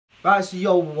Right, so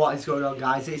yo, what is going on,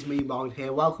 guys? It's me, Mon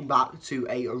here. Welcome back to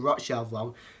a Rochdale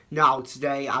vlog. Now,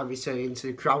 today I'm returning to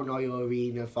the Crown Royal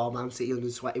Arena for Man City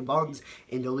U21s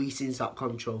in the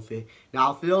Leasings.com trophy.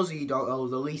 Now, for those of you who don't know,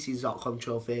 the Leasings.com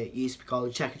trophy used to be called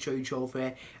the Checker Trade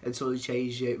trophy until they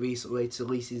changed it recently to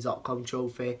the Leasings.com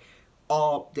trophy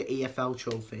or the EFL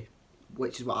trophy,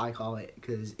 which is what I call it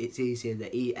because it's easier,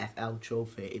 the EFL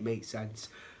trophy. It makes sense.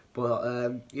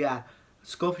 But, yeah,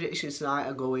 score predictions tonight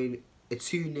are going a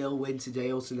 2-0 win to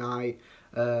Dale tonight.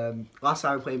 Last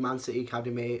time we played Man City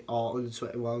Academy or under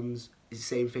 21s, it's the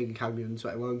same thing, Academy under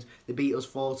 21s. They beat us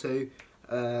 4-2,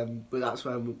 but that's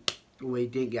when we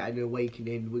didn't get an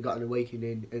awakening. We got an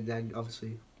awakening, and then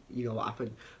obviously you know what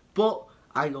happened. But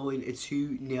I'm going a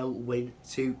 2-0 win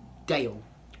to Dale.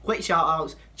 Quick shout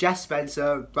outs: Jess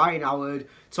Spencer, Brian Howard,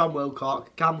 Tom Wilcock,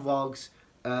 Cam Vlogs,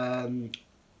 Liam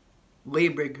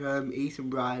Brigham, Ethan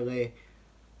Briley,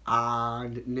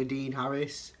 and Nadine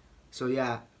Harris. So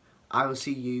yeah, I will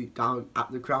see you down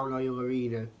at the Crown Royal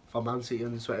Arena for Man City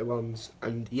under-21s.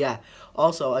 And yeah,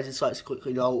 also I just like to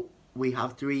quickly note, we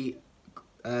have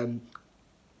after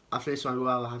this one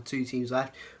we'll have 2 teams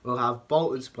left. We'll have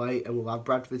Bolton to play and we'll have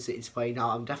Bradford City to play. Now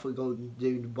I'm definitely going to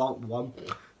do the Bolton one.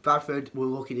 Bradford, we're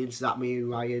looking into that, me and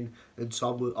Ryan and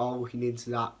Tom, we're all looking into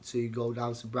that to go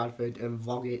down to Bradford and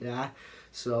vlog it there.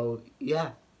 So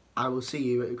yeah, I will see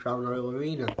you at the Crown Royal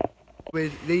Arena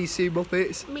with these 2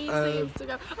 Muppets. To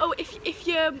go. Oh,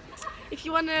 if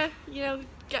you wanna,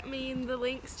 get me in the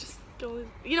links, just go.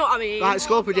 You know what I mean. Right,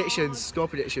 score predictions. Score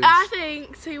predictions. I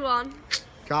think 2-1.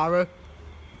 Cara.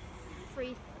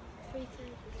 3-2.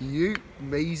 You,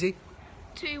 Maisie.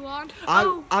 2-1.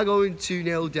 I'm going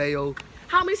 2-0 Dale.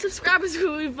 How many subscribers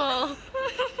will we for?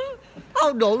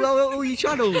 Oh no, all your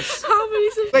channels. How many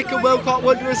subscribers? Wigan Wilcock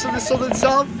Wanderers of the Southern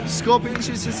South. Score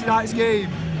predictions for tonight's game.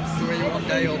 3-1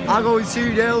 Dale. I'm going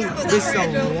 2-0. This is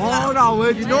a long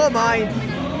hour. You know mine.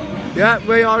 Yeah,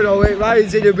 we all know it.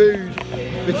 Ryan's in a mood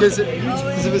because of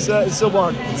a certain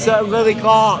someone, certain Lily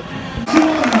Clark.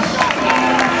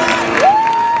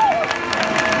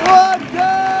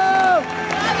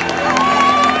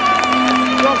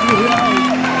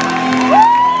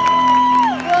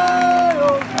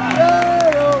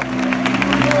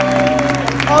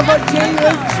 I'm a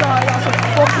Jalen shot, that's a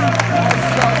fucking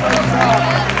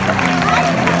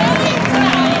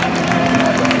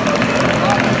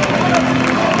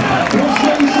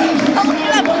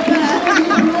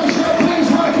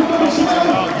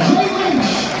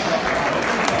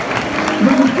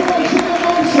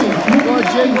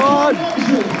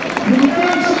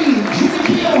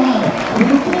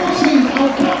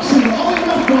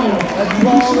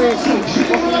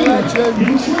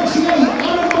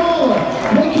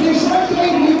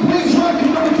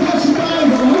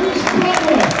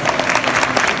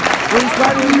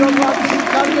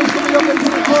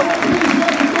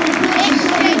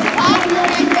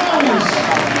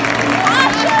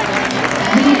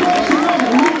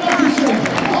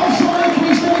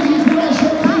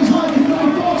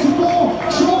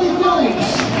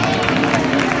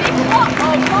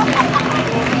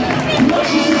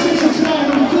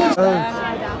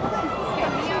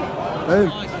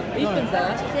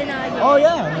Oh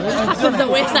yeah.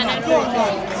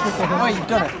 Oh, you've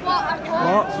done it.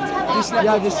 What?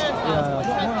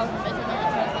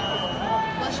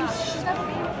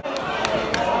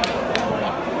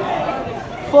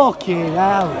 Fucking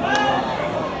hell.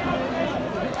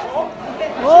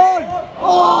 Oh,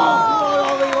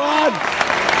 only one.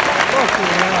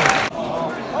 Fucking hell.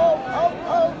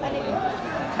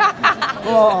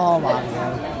 Oh my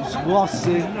god. He's lost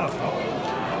it.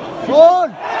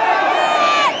 One.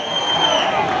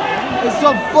 It's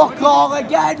done fuck all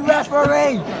again,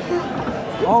 referee!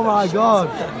 Oh my god.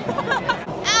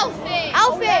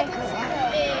 Alfie!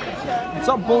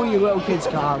 Stop bullying your little kids,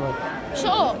 Cara.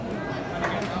 Shut up.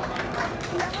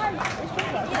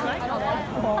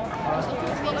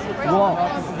 What?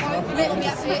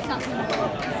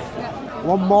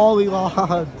 One Molly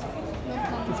lad.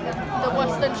 The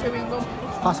Western chewing gum.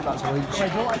 Pass it back to Leach.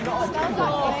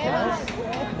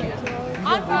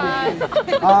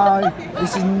 Hi,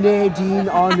 this is Nadine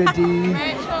or Nadine.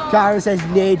 Cara says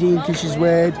Nadine because she's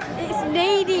weird. It's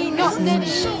Nadine, not Nadine.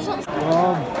 Ooh.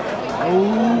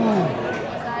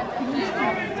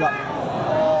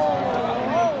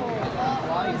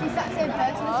 Is that the same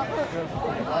person?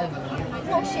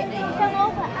 Oh shit, you fell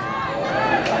over.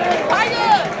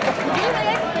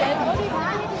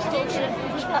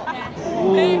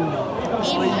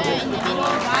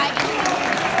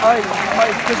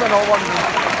 Because I know one of them.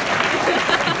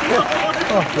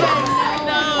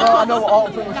 I know what all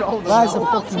pretty much all. That's a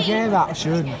fucking game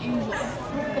action.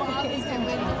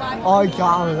 Oh,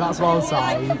 Cara, that's one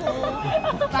side.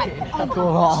 Come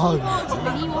on.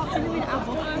 And he walked in and out.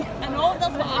 I know,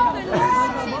 that's what happened.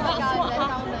 That's what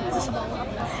happened.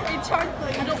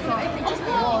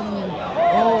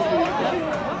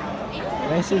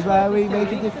 This is where we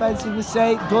make a defensive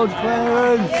mistake. Good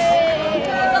clearance.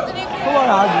 Come on,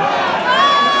 Andy.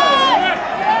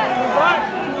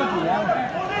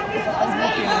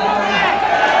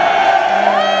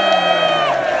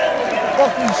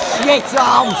 Fucking shit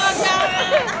house.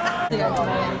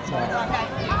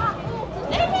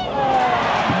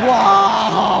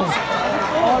 Wow.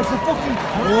 Oh, it's a fucking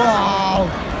wow.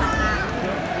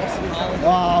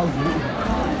 Wow.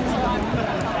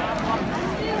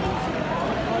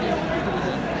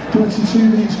 22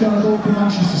 minutes gone up in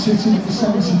Manchester City for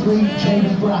 73,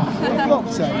 Jamie Braff.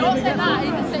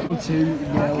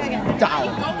 2-0 down.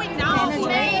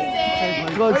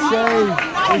 Good save.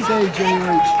 Good save,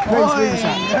 Jamie. Great swing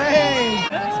set. Hey!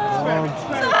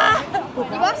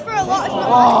 You asked for a lot of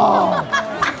Oh!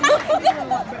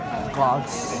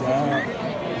 God's sake.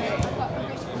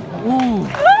 Ooh!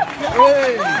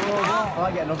 Hey!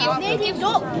 If Nate gives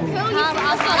up,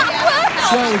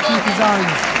 Surely keep his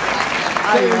hands.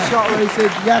 Getting shot where he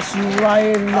said, yes,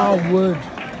 Ryan Norwood.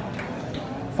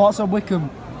 Thoughts on Wickham?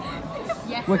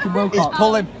 Wickham Wilcock. He's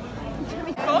pulling.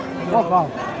 Fuck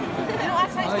off.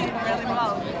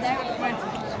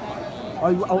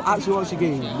 Oh, actually watch the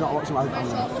game, not watching my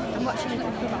camera. I'm watching it.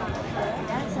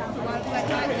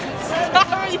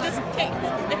 Sorry, just kicked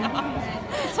it.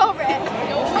 Sorry. I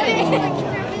really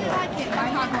like it, but I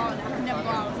can't go out. I can never go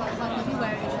out. So I was like, I'll be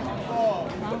wearing it.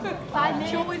 5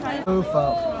 minutes.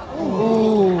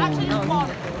 Ooh. Actually, just one.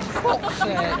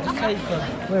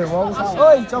 Wait, what was that?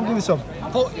 Oi, Tom, give me some.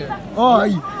 Put you. Oi.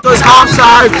 So it's half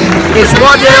time. It's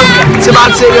 1-0 to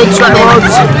Man City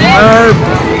U21s.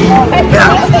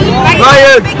 Yeah.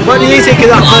 Ryan, what do you think of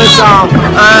that first half?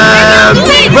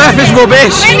 Ref is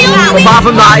rubbish. Apart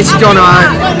from that, it's done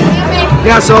alright.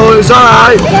 Yeah, so it was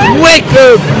alright.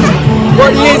 Wickham!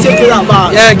 What do you think of that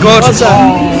match? Yeah, good. What's that?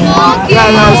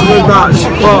 Yeah, that was a good match.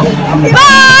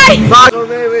 Bye! Bye! So,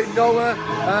 mate, with Noah,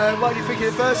 what do you think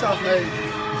of the first half, mate?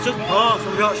 Just poor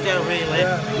from Rochdale, really.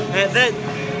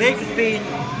 They've just been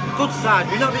good side.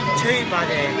 We've not been too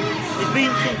bad here. There's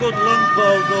been some good long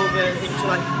balls over into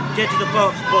like the edge of the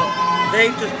box, but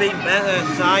they've just been better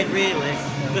side, really.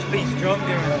 Just been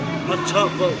stronger on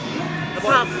top. But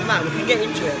apart from that, we can get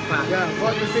into it back. Yeah,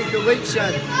 what do you think of Lynch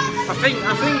then? I think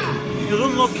he was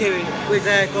unlucky with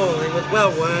their goal. It was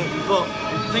well worked, but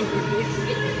I think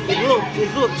it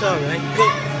looked alright.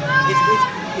 But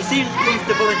he seems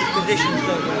comfortable in his position,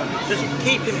 so just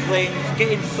keep him playing, get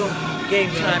him some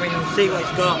game time and see what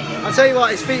he's got. I'll tell you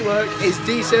what, his feetwork is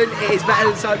decent. It is better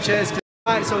than Sanchez.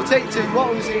 Right, so take 2.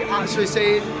 What was he actually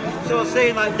saying? So I was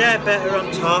saying like they're better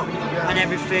on top and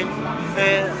everything.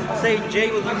 Saying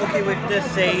Jay was unlucky with the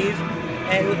save.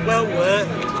 It was well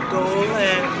worked goal,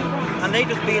 and they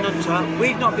just been on top.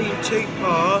 We've not been too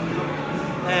poor.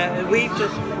 We've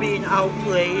just been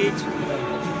outplayed.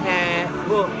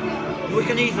 But we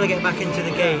can easily get back into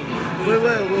the game. We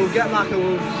will. We'll get back and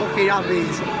we'll fucking have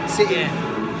these City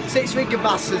 6-finger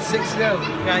bastards 6-0.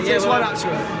 Right, 6-1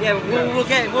 actually. Yeah,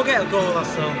 we'll get a goal or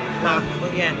so.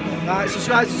 But yeah. Right,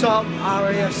 subscribe to Top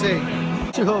RAFC.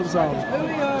 Chill Tom.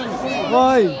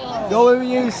 Oi, go with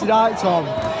you tonight, Tom.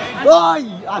 Oi!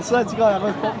 I swear to God, I'm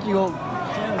gonna fuck you up.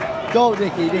 Go,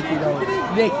 Nicky, go.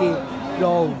 Nicky,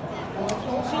 go.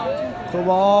 Come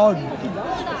on.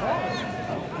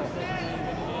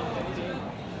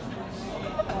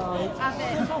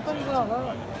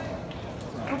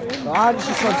 I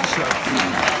just want to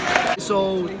shit.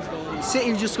 So,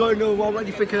 City just got another one. What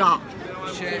do you think of that?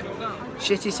 Shit.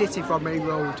 Shitty City from Main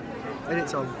Road. Isn't it,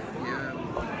 Tom? Yeah.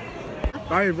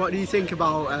 Ryan, what do you think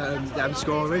about them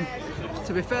scoring?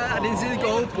 To be fair, I didn't see the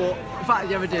goal, but in fact, I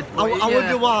never did. I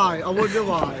wonder why. I wonder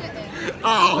why.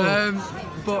 Oh.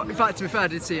 But in fact, to be fair, I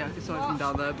did see it. I saw it from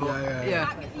down there, but yeah.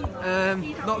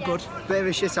 Not good. Bit of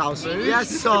a shit house.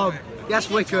 Yes, Tom. Yes,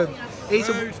 Wickham.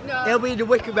 He'll be in the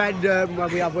Wickham end when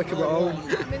we have Wickham at home.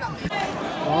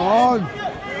 On.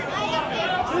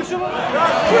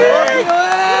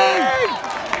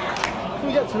 Can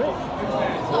we get to it?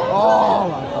 Oh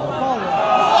my God.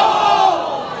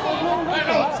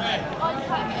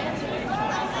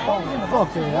 Oh,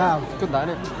 fucking hell. Good that,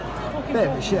 innit? Bit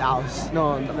of a shit house.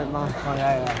 No, that meant man. Oh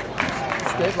yeah.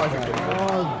 Stabilise.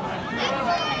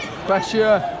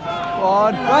 Pressure.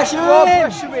 One. Pressure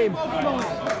him.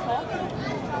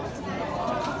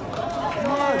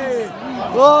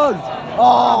 Good.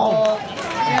 Oh.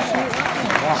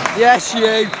 Yes,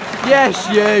 you. Yes,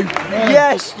 you.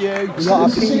 Yes, you.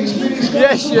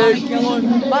 Yes, you.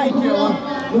 Matty Gillen.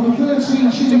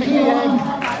 Jimmy Keane.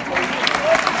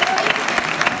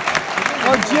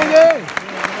 Oh, Jimmy.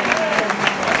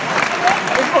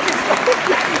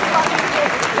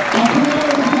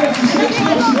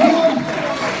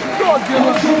 Go on,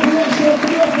 Gillen.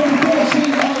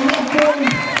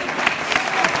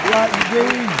 Right,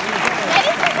 Nadine.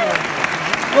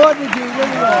 Go on, Nadine,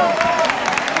 where you are?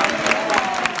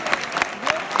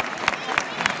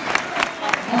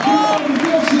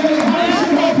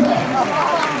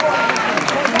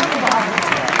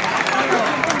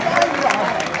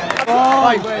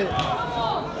 Oh, wait.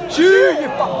 Shoot, you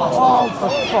fuck bastard. Oh, for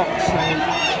fuck's sake.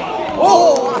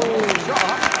 Oh, shot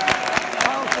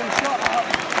that.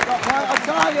 Got right on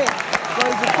target. But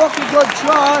it's a fucking good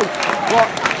try. What?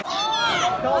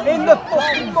 In the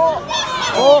fucking box.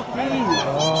 Okay.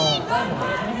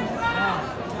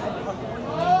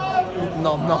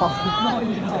 No.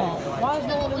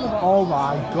 Oh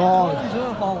my god.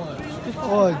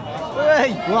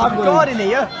 Hey, I'm God in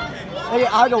here. Hey,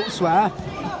 I don't swear.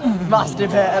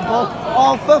 Masturbatable.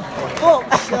 Oh, for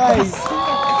fuck's sake.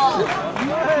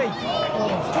 Hey.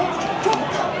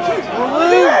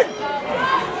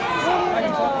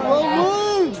 Well,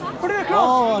 put it across.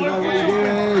 Oh, I know what you're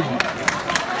doing.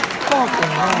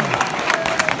 Fucking hell.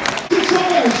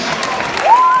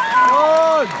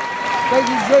 Thank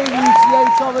you, UCA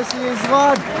Thomas and his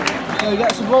lad.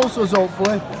 Get some goals for us,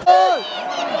 hopefully. Oh!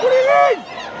 Put it in!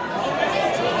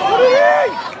 Put it in!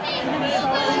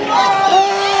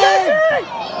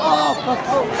 Oh, for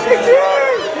fuck's sake!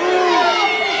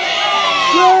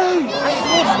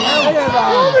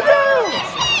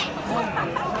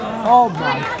 Oh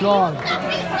my god.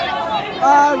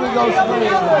 And we go straight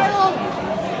in.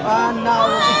 And now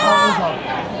the count is on.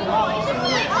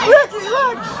 Look his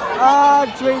legs! And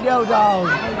 3-0 down.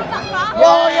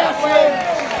 Oh yes,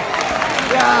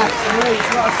 yes, mate,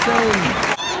 what a save.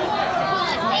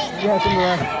 Yeah, come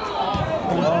here.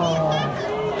 Oh.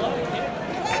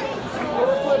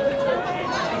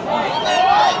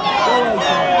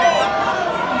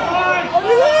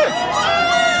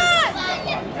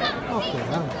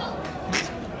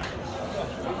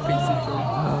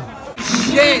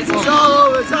 Shit, it's all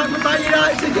over. Time for Man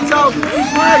United tickets out.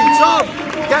 Hey, Tom,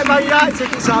 get Man United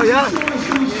tickets out, yeah?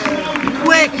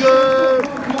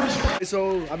 Wicked! So,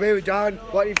 I'm here with Dan.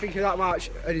 What do you think of that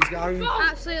match and his gang?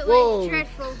 Absolutely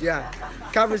dreadful. Yeah.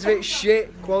 Camera's a bit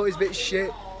shit, quality's a bit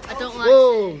shit. I don't like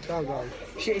Whoa, calm down.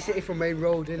 Shitty City from Main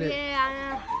Road, innit? Yeah,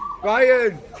 I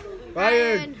know.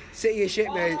 Ryan! City is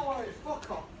shit, mate.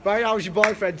 Ryan, how's your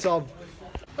boyfriend, Tom?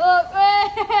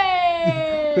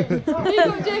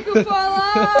 Jacob for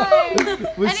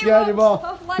life! We're scared him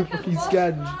off. He's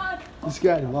scared. We're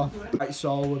scared him off. Right,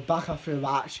 so we're back after the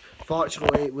match.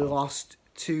 Fortunately, we lost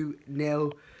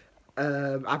 2-0.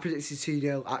 I predicted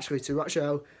 2-0 actually to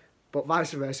Rochdale, but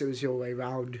vice versa, it was the other way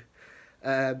round.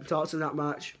 Thoughts on that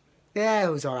match? Yeah,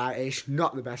 it was alright-ish.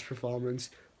 Not the best performance,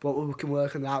 but we can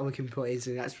work on that. We can put it into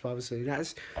the next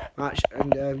match.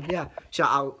 And yeah, shout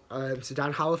out to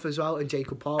Dan Howarth as well and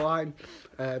Jacob Pauline,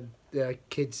 the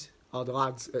kids or the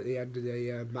lads at the end of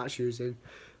the match using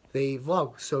the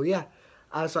vlog. So yeah,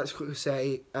 I'd just like to quickly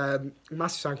say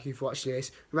massive thank you for watching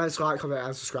this. Remember to like, comment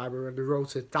and subscribe. We're on the road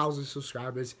to 1,000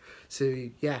 subscribers. So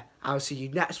yeah, I'll see you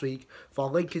next week for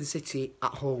Lincoln City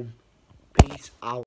at home. Peace out.